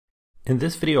In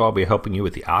this video, I'll be helping you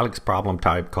with the ALEKS problem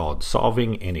type called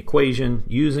solving an equation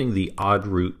using the odd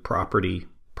root property,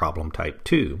 problem type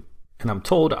 2. And I'm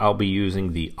told I'll be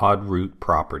using the odd root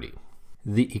property.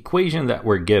 The equation that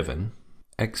we're given,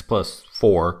 x plus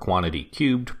 4 quantity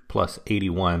cubed plus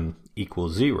 81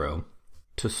 equals 0.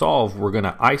 To solve, we're going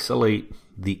to isolate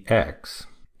the x.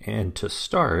 And to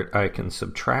start, I can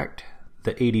subtract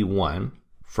the 81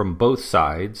 from both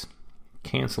sides,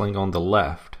 canceling on the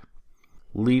left.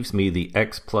 Leaves me the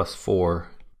x plus 4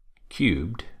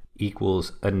 cubed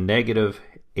equals a negative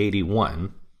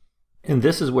 81. And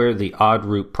this is where the odd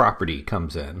root property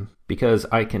comes in, because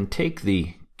I can take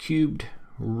the cubed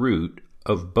root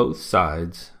of both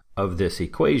sides of this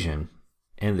equation,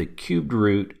 and the cubed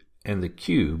root and the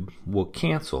cube will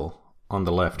cancel on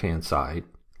the left-hand side,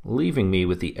 leaving me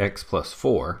with the x plus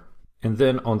 4. And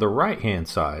then on the right-hand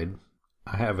side,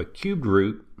 I have a cubed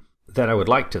root that I would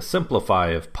like to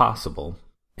simplify if possible.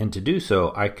 And to do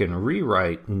so, I can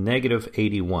rewrite negative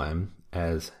 81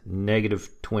 as negative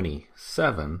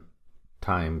 27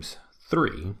 times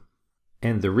 3.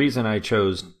 And the reason I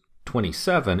chose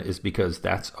 27 is because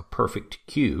that's a perfect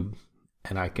cube,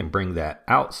 and I can bring that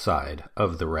outside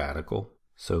of the radical.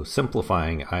 So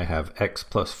simplifying, I have x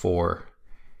plus 4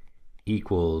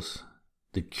 equals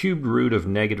the cubed root of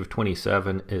negative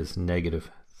 27 is negative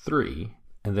 3.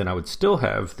 And then I would still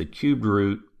have the cubed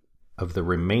root of the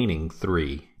remaining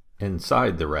 3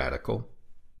 inside the radical.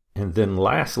 And then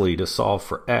lastly, to solve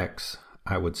for x,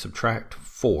 I would subtract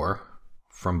 4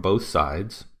 from both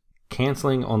sides.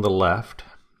 Canceling on the left,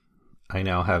 I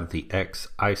now have the x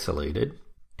isolated.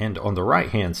 And on the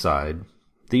right-hand side,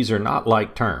 these are not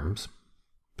like terms,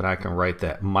 but I can write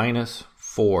that minus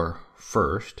 4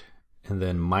 first, and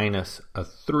then minus a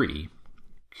 3,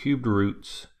 cubed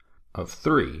roots of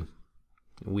 3.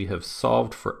 We have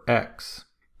solved for x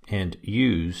and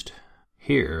used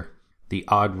here the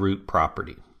odd root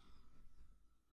property.